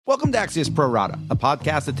Welcome to Axios Pro Rata, a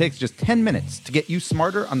podcast that takes just 10 minutes to get you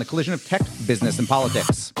smarter on the collision of tech, business, and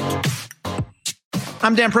politics.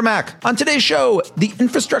 I'm Dan Primack. On today's show, the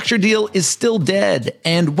infrastructure deal is still dead,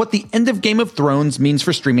 and what the end of Game of Thrones means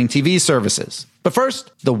for streaming TV services. But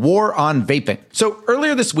first, the war on vaping. So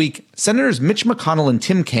earlier this week, Senators Mitch McConnell and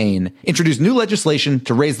Tim Kaine introduced new legislation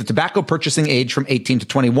to raise the tobacco purchasing age from 18 to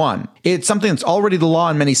 21. It's something that's already the law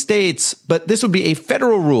in many states, but this would be a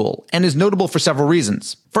federal rule and is notable for several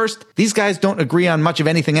reasons. First, these guys don't agree on much of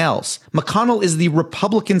anything else. McConnell is the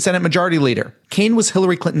Republican Senate Majority Leader. Kaine was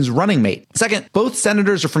Hillary Clinton's running mate. Second, both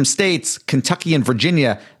senators are from states, Kentucky and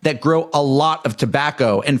Virginia, that grow a lot of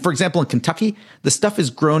tobacco. And for example, in Kentucky, the stuff is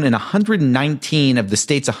grown in 119 of the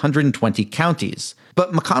state's 120 counties.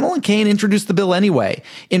 But McConnell and Kaine introduced the bill anyway,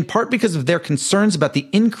 in part because of their concerns about the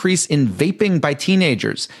increase in vaping by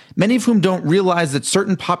teenagers, many of whom don't realize that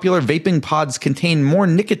certain popular vaping pods contain more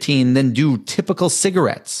nicotine than do typical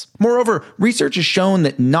cigarettes. Moreover, research has shown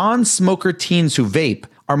that non-smoker teens who vape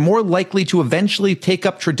are more likely to eventually take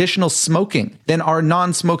up traditional smoking than are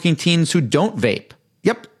non-smoking teens who don't vape.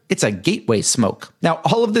 Yep. It's a gateway smoke. Now,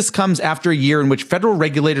 all of this comes after a year in which federal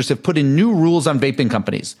regulators have put in new rules on vaping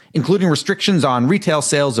companies, including restrictions on retail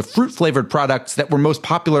sales of fruit-flavored products that were most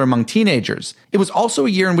popular among teenagers. It was also a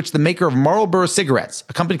year in which the maker of Marlboro cigarettes,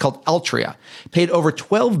 a company called Altria, paid over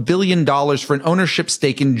 $12 billion for an ownership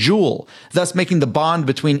stake in Juul, thus making the bond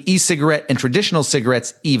between e-cigarette and traditional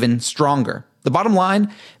cigarettes even stronger. The bottom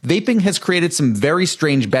line, vaping has created some very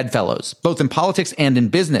strange bedfellows, both in politics and in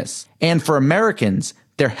business. And for Americans,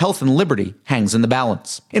 their health and liberty hangs in the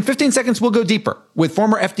balance. In 15 seconds, we'll go deeper with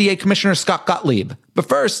former FDA Commissioner Scott Gottlieb. But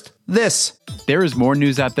first, this. There is more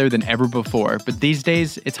news out there than ever before, but these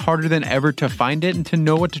days, it's harder than ever to find it and to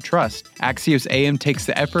know what to trust. Axios AM takes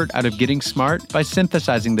the effort out of getting smart by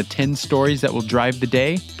synthesizing the 10 stories that will drive the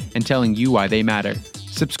day and telling you why they matter.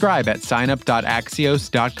 Subscribe at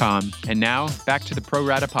signup.axios.com. And now, back to the Pro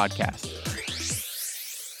Rata podcast.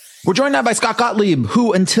 We're joined now by Scott Gottlieb,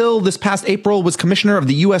 who until this past April was commissioner of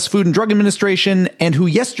the U.S. Food and Drug Administration, and who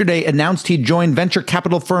yesterday announced he joined venture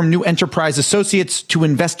capital firm New Enterprise Associates to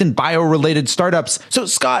invest in bio-related startups. So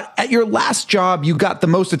Scott, at your last job, you got the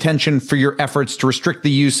most attention for your efforts to restrict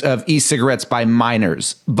the use of e-cigarettes by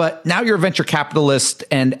minors. But now you're a venture capitalist,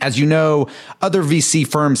 and as you know, other VC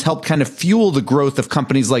firms help kind of fuel the growth of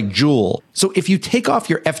companies like Juul. So if you take off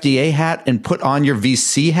your FDA hat and put on your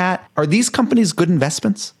VC hat, are these companies good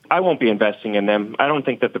investments? I won't be investing in them. I don't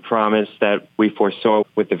think that the promise that we foresaw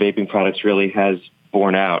with the vaping products really has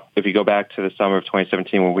borne out. If you go back to the summer of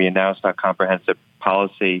 2017 when we announced our comprehensive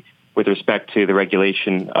policy with respect to the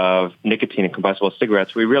regulation of nicotine and combustible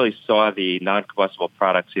cigarettes, we really saw the non-combustible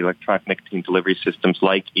products, the electronic nicotine delivery systems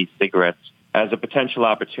like e-cigarettes, as a potential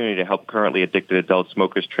opportunity to help currently addicted adult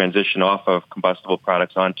smokers transition off of combustible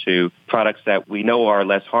products onto products that we know are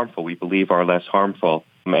less harmful, we believe are less harmful.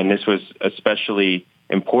 And this was especially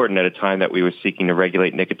important at a time that we were seeking to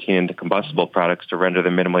regulate nicotine into combustible products to render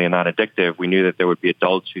them minimally non-addictive. We knew that there would be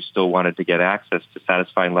adults who still wanted to get access to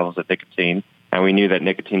satisfying levels of nicotine, and we knew that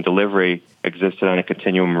nicotine delivery existed on a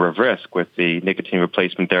continuum of risk, with the nicotine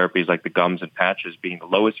replacement therapies like the gums and patches being the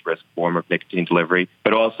lowest risk form of nicotine delivery,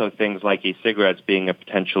 but also things like e-cigarettes being a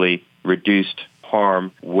potentially reduced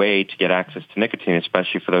harm way to get access to nicotine,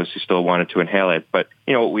 especially for those who still wanted to inhale it. But,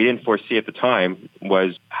 what we didn't foresee at the time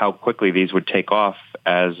was how quickly these would take off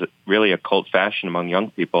as really a cult fashion among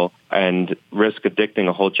young people and risk addicting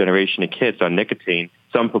a whole generation of kids on nicotine,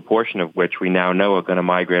 some proportion of which we now know are going to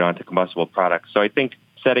migrate onto combustible products. So I think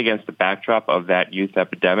set against the backdrop of that youth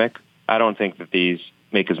epidemic, I don't think that these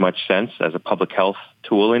make as much sense as a public health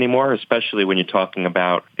tool anymore, especially when you're talking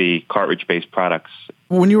about the cartridge-based products.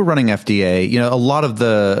 When you were running FDA, a lot of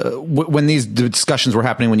when these discussions were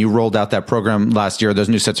happening, when you rolled out that program last year, those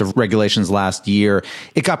new sets of regulations last year,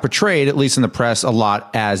 it got portrayed, at least in the press, a lot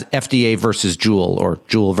as FDA versus Juul or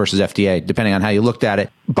Juul versus FDA, depending on how you looked at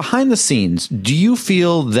it. Behind the scenes, do you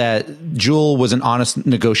feel that Juul was an honest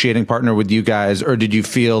negotiating partner with you guys, or did you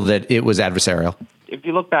feel that it was adversarial? If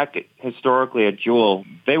you look back historically at Juul,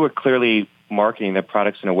 they were clearly marketing their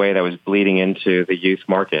products in a way that was bleeding into the youth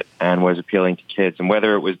market and was appealing to kids. And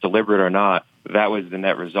whether it was deliberate or not, that was the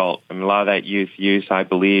net result. I mean, a lot of that youth use, I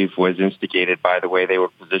believe, was instigated by the way they were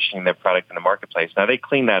positioning their product in the marketplace. Now, they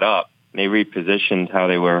cleaned that up. They repositioned how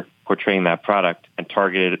they were portraying that product and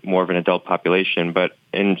targeted more of an adult population. But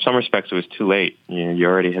in some respects, it was too late. You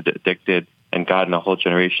already had addicted and gotten a whole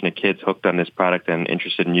generation of kids hooked on this product and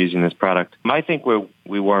interested in using this product. I think where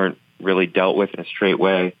we weren't really dealt with in a straight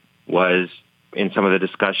way was in some of the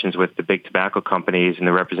discussions with the big tobacco companies and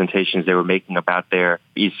the representations they were making about their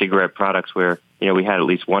e-cigarette products, where we had at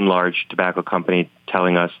least one large tobacco company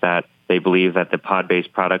telling us that they believe that the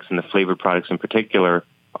pod-based products and the flavored products in particular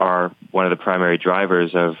are one of the primary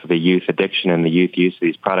drivers of the youth addiction and the youth use of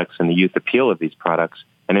these products and the youth appeal of these products.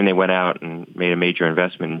 And then they went out and made a major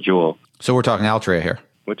investment in Juul. So we're talking Altria here.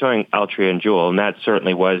 We're talking Altria and Juul, and that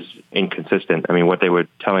certainly was inconsistent. I mean, what they were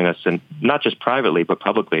telling us, and not just privately, but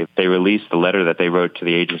publicly, they released the letter that they wrote to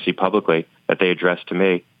the agency publicly that they addressed to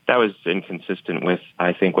me. That was inconsistent with,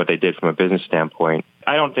 I think, what they did from a business standpoint.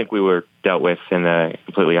 I don't think we were dealt with in a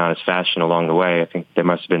completely honest fashion along the way. I think there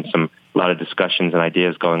must have been a lot of discussions and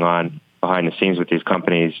ideas going on behind the scenes with these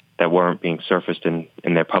companies that weren't being surfaced in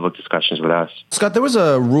their public discussions with us. Scott, there was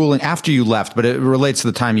a ruling after you left, but it relates to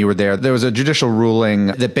the time you were there. There was a judicial ruling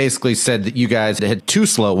that basically said that you guys had too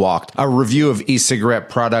slow walked a review of e-cigarette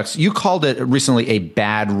products. You called it recently a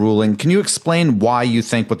bad ruling. Can you explain why you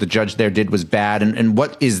think what the judge there did was bad and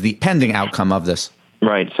what is the pending outcome of this?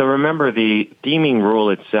 Right. So remember, the deeming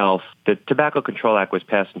rule itself, the Tobacco Control Act was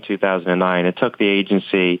passed in 2009. It took the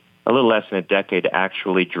agency a little less than a decade to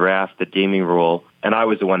actually draft the deeming rule, and I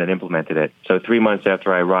was the one that implemented it. So 3 months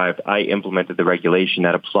after I arrived, I implemented the regulation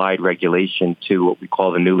that applied regulation to what we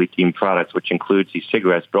call the newly deemed products, which includes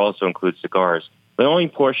e-cigarettes, but also includes cigars. The only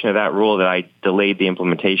portion of that rule that I delayed the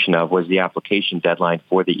implementation of was the application deadline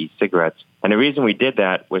for the e-cigarettes. And the reason we did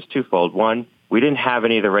that was twofold. One, we didn't have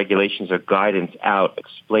any of the regulations or guidance out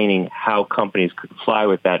explaining how companies could comply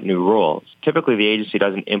with that new rule. Typically, the agency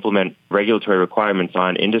doesn't implement regulatory requirements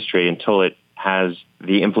on industry until it has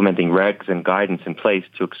the implementing regs and guidance in place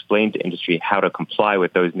to explain to industry how to comply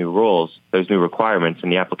with those new rules, those new requirements,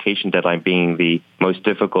 and the application deadline being the most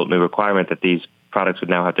difficult new requirement that these products would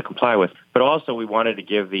now have to comply with. But also, we wanted to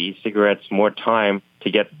give the e-cigarettes more time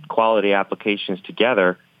to get quality applications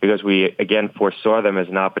together, because we, again, foresaw them as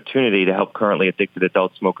an opportunity to help currently addicted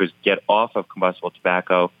adult smokers get off of combustible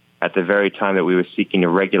tobacco at the very time that we were seeking to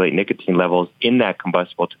regulate nicotine levels in that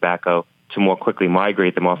combustible tobacco to more quickly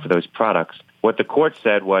migrate them off of those products. What the court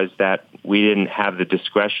said was that we didn't have the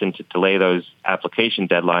discretion to delay those application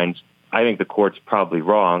deadlines. I think the court's probably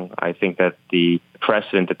wrong. I think that the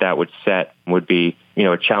precedent that would set would be,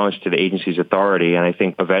 a challenge to the agency's authority, and I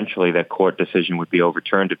think eventually that court decision would be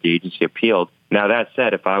overturned if the agency appealed. Now, that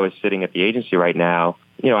said, if I was sitting at the agency right now,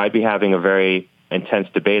 I'd be having a very intense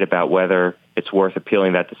debate about whether it's worth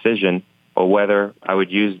appealing that decision or whether I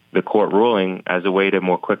would use the court ruling as a way to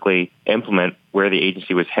more quickly implement where the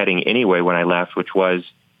agency was heading anyway when I left, which was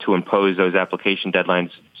to impose those application deadlines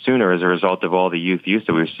sooner as a result of all the youth use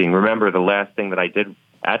that we were seeing. Remember, the last thing that I did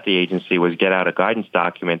at the agency was get out a guidance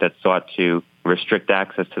document that sought to restrict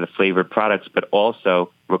access to the flavored products, but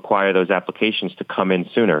also require those applications to come in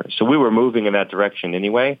sooner. So we were moving in that direction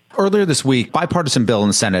anyway. Earlier this week, bipartisan bill in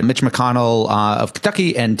the Senate, Mitch McConnell of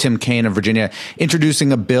Kentucky and Tim Kaine of Virginia,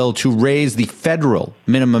 introducing a bill to raise the federal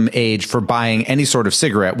minimum age for buying any sort of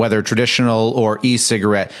cigarette, whether traditional or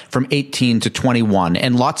e-cigarette, from 18 to 21.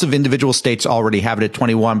 And lots of individual states already have it at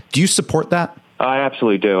 21. Do you support that? I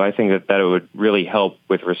absolutely do. I think that it would really help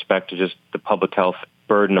with respect to just the public health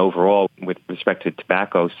burden overall with respect to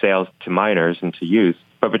tobacco sales to minors and to youth,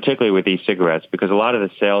 but particularly with e-cigarettes, because a lot of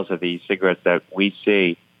the sales of the e-cigarettes that we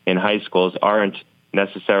see in high schools aren't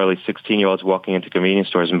necessarily 16-year-olds walking into convenience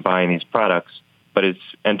stores and buying these products, but it's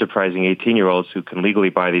enterprising 18-year-olds who can legally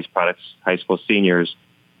buy these products, high school seniors,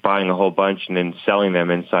 buying a whole bunch and then selling them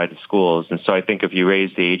inside the schools. And so I think if you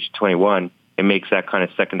raise the age to 21, it makes that kind of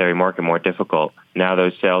secondary market more difficult. Now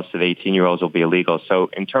those sales to the 18-year-olds will be illegal. So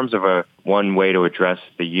in terms of one way to address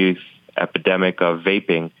the youth epidemic of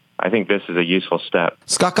vaping, I think this is a useful step.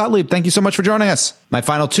 Scott Gottlieb, thank you so much for joining us. My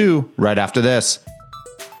final two right after this.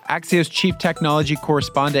 Axios chief technology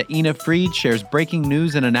correspondent Ina Fried shares breaking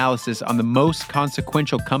news and analysis on the most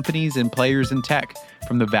consequential companies and players in tech,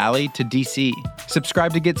 from the Valley to DC.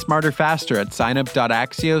 Subscribe to get smarter faster at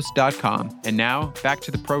signup.axios.com. And now, back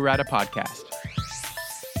to the Pro Rata podcast.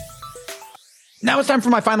 Now it's time for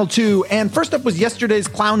my final two, and first up was yesterday's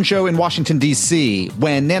clown show in Washington, D.C.,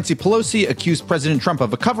 when Nancy Pelosi accused President Trump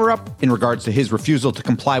of a cover-up in regards to his refusal to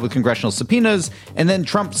comply with congressional subpoenas, and then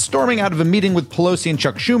Trump storming out of a meeting with Pelosi and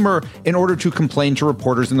Chuck Schumer in order to complain to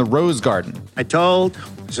reporters in the Rose Garden. I told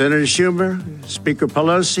Senator Schumer, Speaker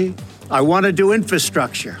Pelosi, I want to do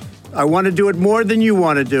infrastructure. I want to do it more than you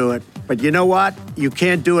want to do it. But you know what? You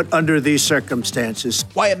can't do it under these circumstances.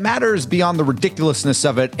 Why it matters beyond the ridiculousness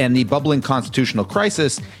of it and the bubbling constitutional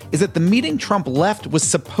crisis is that the meeting Trump left was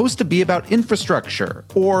supposed to be about infrastructure,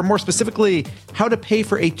 or more specifically, how to pay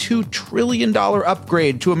for a $2 trillion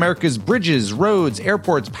upgrade to America's bridges, roads,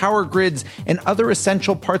 airports, power grids, and other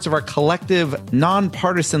essential parts of our collective,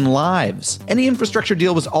 nonpartisan lives. Any infrastructure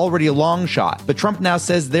deal was already a long shot, but Trump now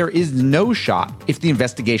says there is no shot if the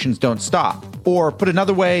investigations don't stop. Or, put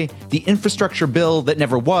another way, the infrastructure bill that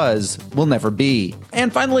never was will never be.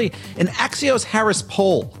 And finally, an Axios Harris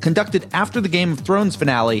poll conducted after the Game of Thrones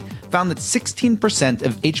finale found that 16%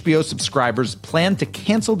 of HBO subscribers plan to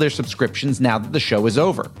cancel their subscriptions now that the show is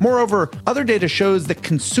over. Moreover, other data shows that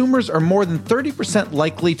consumers are more than 30%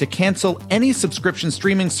 likely to cancel any subscription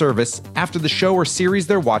streaming service after the show or series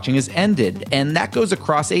they're watching is ended, and that goes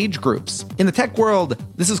across age groups. In the tech world,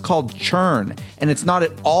 this is called churn, and it's not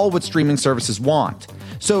at all what streaming services want.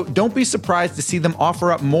 So don't be surprised to see them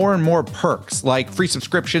offer up more and more perks, like free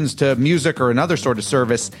subscriptions to music or another sort of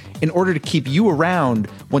service, in order to keep you around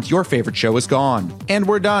once your favorite show is gone. And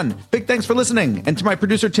we're done. Big thanks for listening. And to my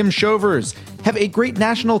producer, Tim Shovers, have a great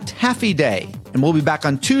National Taffy Day. And we'll be back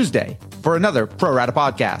on Tuesday for another Pro Rata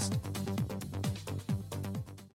podcast.